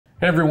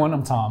Hey everyone,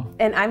 I'm Tom.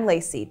 And I'm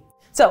Lacey.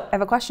 So I have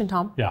a question,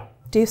 Tom. Yeah.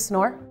 Do you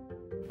snore?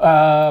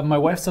 My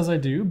wife says I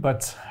do,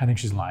 but I think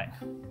she's lying.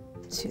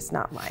 She's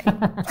not lying.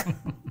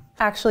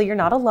 Actually, you're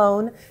not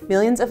alone.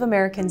 Millions of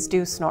Americans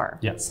do snore.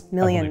 Yes.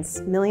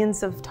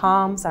 Millions of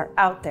Toms are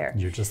out there.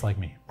 You're just like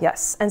me.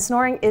 Yes, and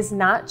snoring is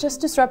not just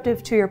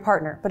disruptive to your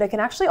partner, but it can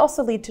actually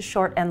also lead to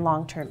short and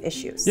long-term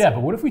issues. Yeah, but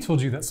what if we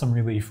told you that some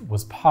relief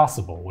was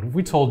possible? What if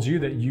we told you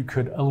that you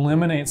could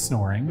eliminate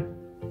snoring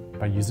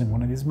by using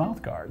one of these mouth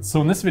guards?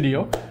 So in this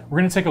video, we're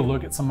gonna take a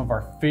look at some of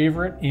our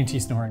favorite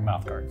anti-snoring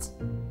mouth guards.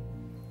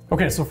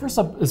 Okay, so first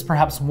up is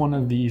perhaps one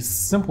of the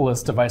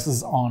simplest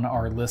devices on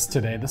our list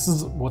today. This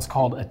is what's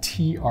called a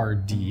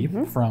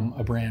TRD from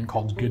a brand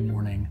called Good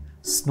Morning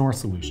Snore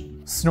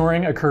Solution.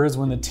 Snoring occurs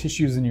when the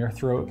tissues in your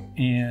throat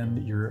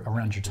and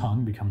around your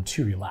tongue become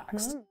too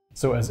relaxed.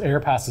 So as air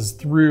passes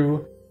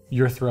through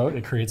your throat,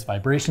 it creates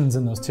vibrations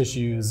in those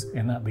tissues,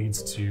 and that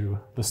leads to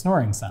the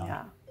snoring sound.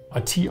 Yeah. A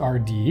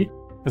TRD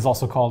is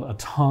also called a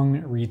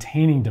tongue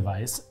retaining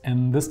device,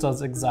 and this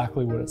does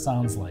exactly what it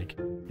sounds like.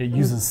 It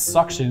uses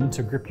suction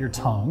to grip your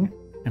tongue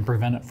and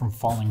prevent it from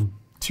falling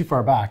too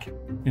far back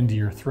into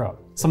your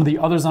throat. Some of the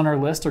others on our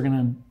list are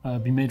gonna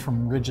be made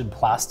from rigid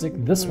plastic.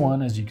 This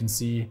one, as you can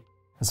see,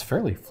 is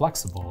fairly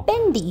flexible.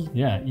 Bendy.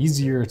 Yeah,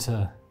 easier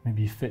to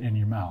maybe fit in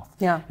your mouth.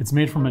 Yeah. It's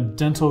made from a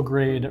dental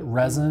grade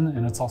resin,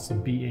 and it's also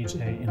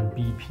BHA and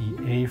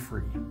BPA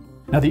free.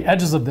 Now the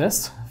edges of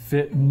this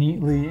fit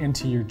neatly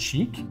into your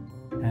cheek,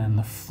 and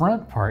the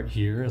front part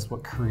here is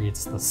what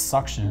creates the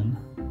suction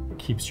that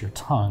keeps your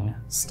tongue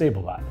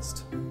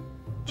stabilized.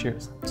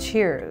 Cheers.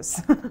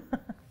 Cheers.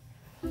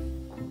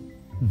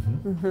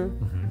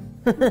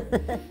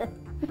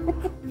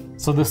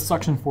 So this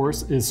suction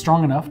force is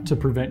strong enough to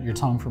prevent your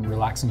tongue from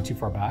relaxing too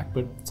far back,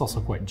 but it's also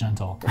quite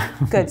gentle.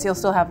 Good, so you'll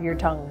still have your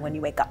tongue when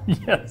you wake up.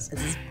 Yes.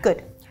 This is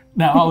good.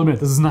 Now, I'll admit,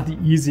 this is not the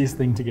easiest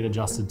thing to get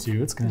adjusted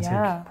to. It's gonna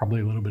Yeah. take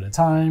probably a little bit of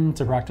time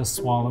to practice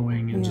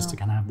swallowing and just to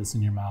kind of have this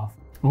in your mouth.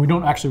 And we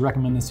don't actually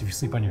recommend this if you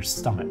sleep on your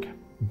stomach.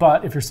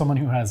 But if you're someone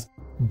who has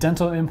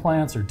dental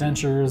implants or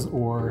dentures,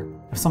 or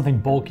if something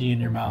bulky in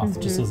your mouth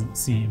just doesn't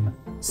seem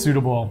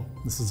suitable,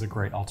 this is a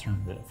great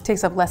alternative.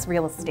 Takes up less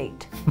real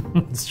estate.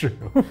 It's true.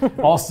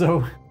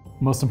 Also,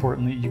 most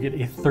importantly, you get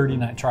a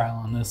 30-night trial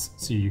on this,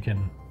 so you can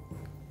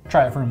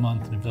try it for a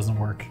month, and if it doesn't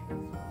work,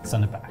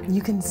 send it back.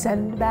 You can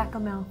send back a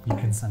mouth. You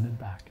can send it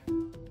back.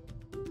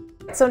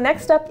 So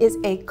next up is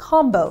a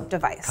combo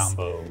device.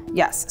 Combo.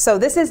 Yes, so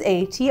this is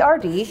a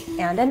TRD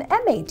and an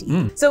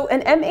MAD. So an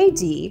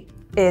MAD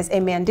is a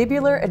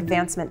mandibular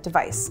advancement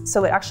device.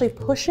 So it actually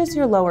pushes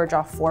your lower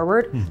jaw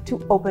forward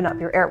to open up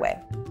your airway.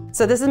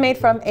 So this is made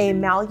from a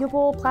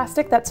malleable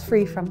plastic that's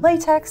free from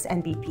latex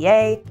and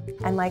BPA.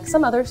 And like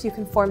some others, you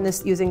can form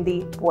this using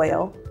the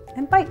boil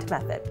and bite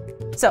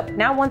method. So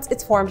now once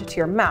it's formed to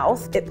your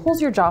mouth, it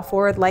pulls your jaw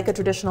forward like a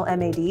traditional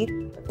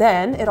MAD.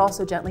 Then it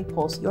also gently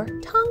pulls your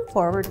tongue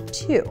forward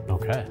too.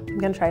 Okay. I'm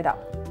gonna try it out.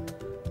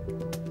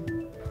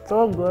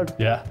 So good.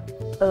 Yeah.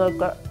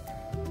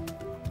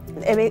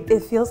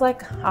 It feels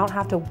like I don't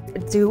have to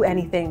do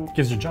anything.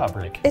 Gives your jaw a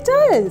break. It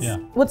does. Yeah.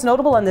 What's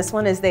notable on this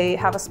one is they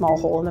have a small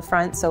hole in the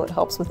front, so it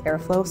helps with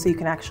airflow, so you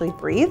can actually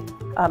breathe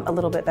a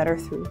little bit better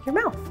through your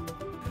mouth.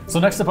 So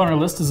next up on our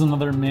list is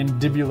another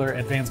mandibular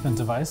advancement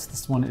device.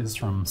 This one is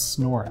from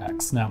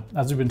SnoreX. Now,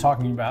 as we've been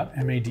talking about,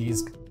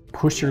 MADs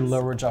push your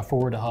lower jaw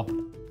forward to help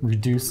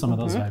reduce some of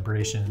those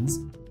vibrations.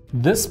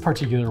 This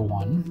particular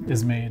one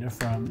is made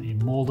from a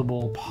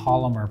moldable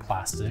polymer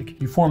plastic.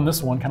 You form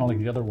this one kind of like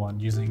the other one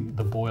using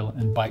the boil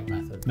and bite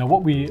method. Now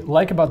what we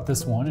like about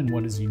this one and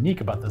what is unique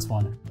about this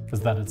one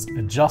is that it's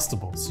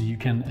adjustable. So you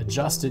can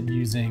adjust it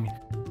using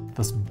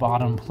this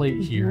bottom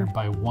plate here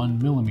by 1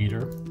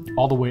 millimeter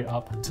all the way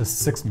up to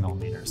 6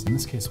 millimeters. In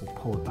this case, we'll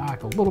pull it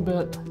back a little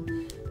bit,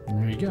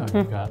 and there you go,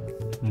 you've got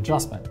an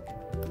adjustment.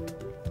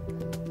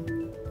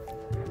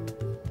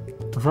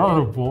 It's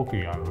rather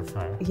bulky, I would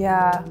say.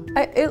 Yeah,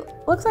 it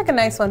looks like a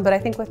nice one, but I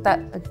think with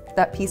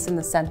that piece in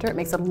the center, it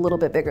makes it a little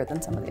bit bigger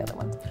than some of the other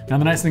ones. Now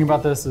the nice thing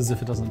about this is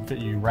if it doesn't fit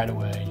you right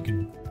away, you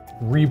can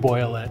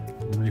reboil it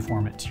and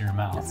reform it to your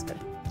mouth. That's good.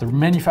 The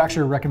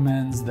manufacturer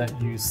recommends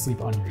that you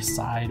sleep on your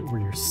side or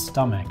your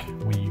stomach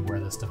when you wear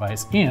this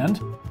device, and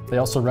they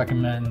also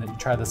recommend that you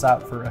try this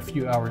out for a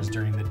few hours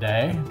during the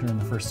day, during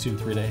the first 2 to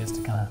 3 days,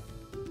 to kind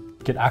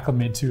of get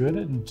acclimated to it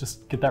and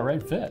just get that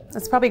right fit.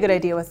 That's probably a good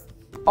idea with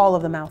all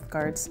of the mouth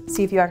guards.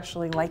 See if you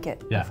actually like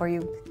it before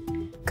you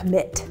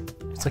commit.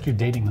 It's like you're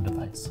dating the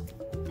device.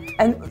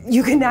 And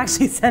you can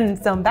actually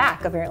send some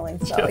back, apparently,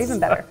 so even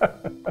better.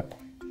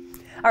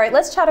 All right,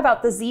 let's chat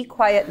about the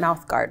ZQuiet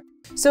Mouthguard.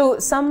 So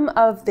some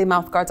of the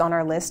mouth guards on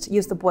our list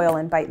use the boil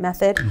and bite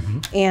method,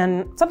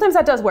 and sometimes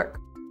that does work.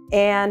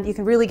 And you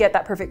can really get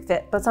that perfect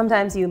fit, but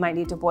sometimes you might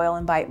need to boil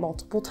and bite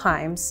multiple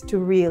times to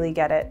really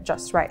get it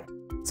just right.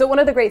 So one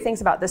of the great things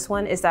about this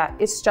one is that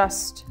it's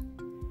just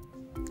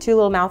 2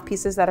 little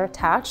mouthpieces that are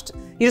attached.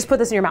 You just put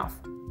this in your mouth,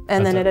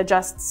 and then it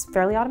adjusts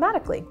fairly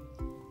automatically.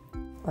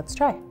 Let's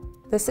try.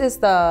 This is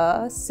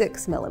the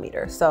 6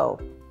 millimeter, so,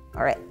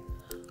 all right.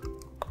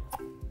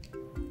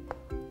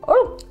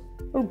 Oh,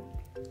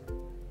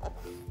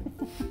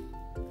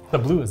 The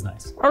blue is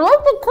nice. I like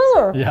the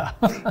color. Yeah.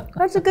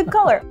 That's a good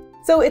color.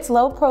 So it's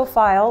low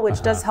profile,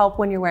 which does help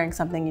when you're wearing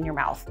something in your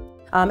mouth.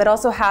 It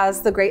also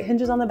has the great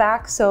hinges on the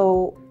back,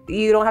 so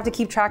you don't have to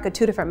keep track of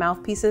 2 different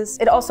mouthpieces.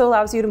 It also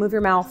allows you to move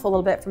your mouth a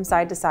little bit from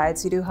side to side,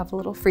 so you do have a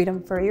little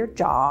freedom for your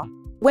jaw.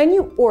 When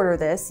you order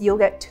this, you'll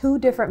get 2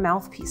 different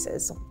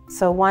mouthpieces.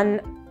 So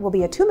one will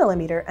be a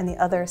 2mm and the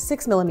other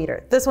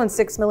 6mm. This one's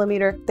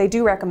 6mm. They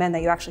do recommend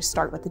that you actually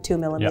start with the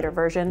 2mm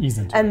version.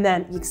 And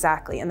then,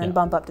 and then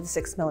bump up to the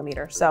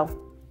 6mm. So,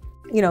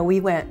 you know,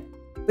 we went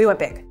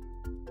big.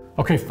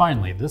 Okay,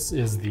 finally, this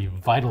is the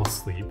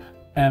VitalSleep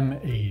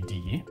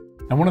MAD.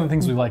 And one of the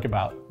things we like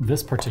about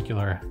this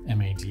particular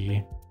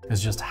MAD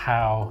is just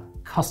how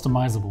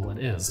customizable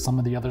it is. Some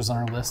of the others on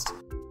our list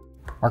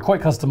are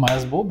quite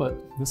customizable,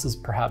 but this is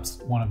perhaps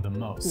one of the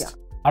most. Yeah.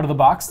 Out of the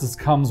box, this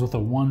comes with a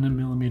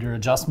 1mm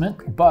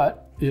adjustment,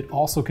 but it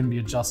also can be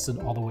adjusted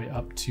all the way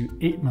up to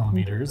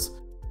 8mm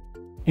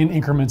in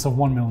increments of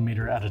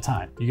 1mm at a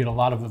time. You get a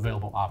lot of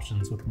available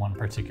options with one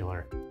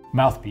particular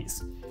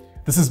mouthpiece.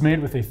 This is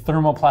made with a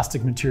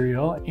thermoplastic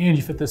material, and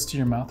you fit this to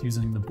your mouth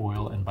using the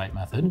boil and bite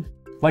method.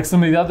 Like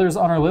some of the others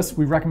on our list,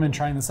 we recommend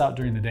trying this out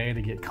during the day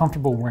to get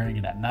comfortable wearing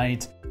it at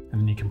night,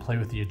 and then you can play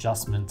with the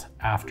adjustment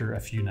after a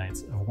few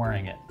nights of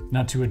wearing it.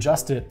 Now to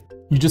adjust it,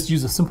 you just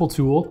use a simple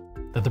tool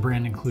that the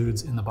brand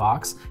includes in the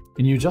box,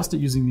 and you adjust it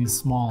using these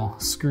small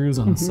screws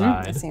on the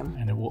side,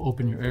 and it will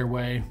open your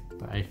airway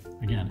by,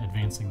 again,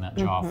 advancing that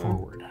jaw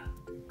forward.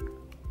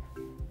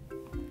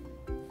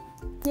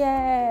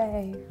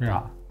 Yay!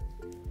 Yeah.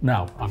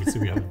 Now,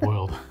 obviously we haven't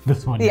boiled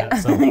this one yet,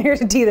 so your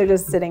teeth are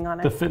just sitting on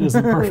it. The fit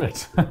isn't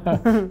perfect,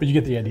 but you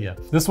get the idea.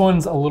 This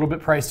one's a little bit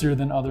pricier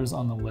than others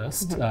on the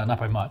list, not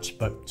by much,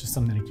 but just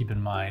something to keep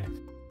in mind.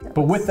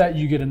 But with that,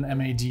 you get an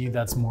MAD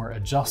that's more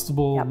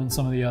adjustable than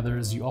some of the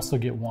others. You also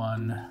get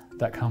one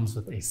that comes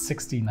with a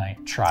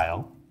 60-night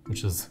trial,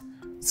 which is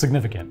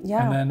significant,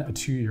 and then a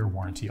 2-year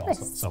warranty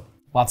also. So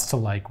lots to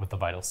like with the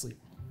VitalSleep.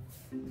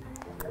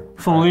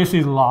 So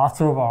Lacey,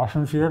 lots of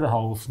options here to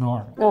help with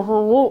snoring.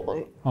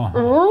 Absolutely. And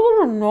we're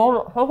going to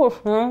know that help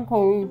with snoring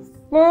can be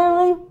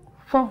fairly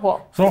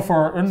simple. So for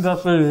our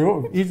in-depth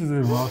video of each of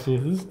these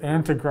mouthpieces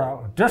and to grab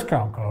a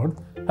discount code,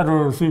 head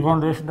over to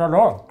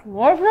sleepfoundation.org.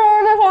 What's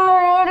your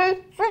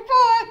already?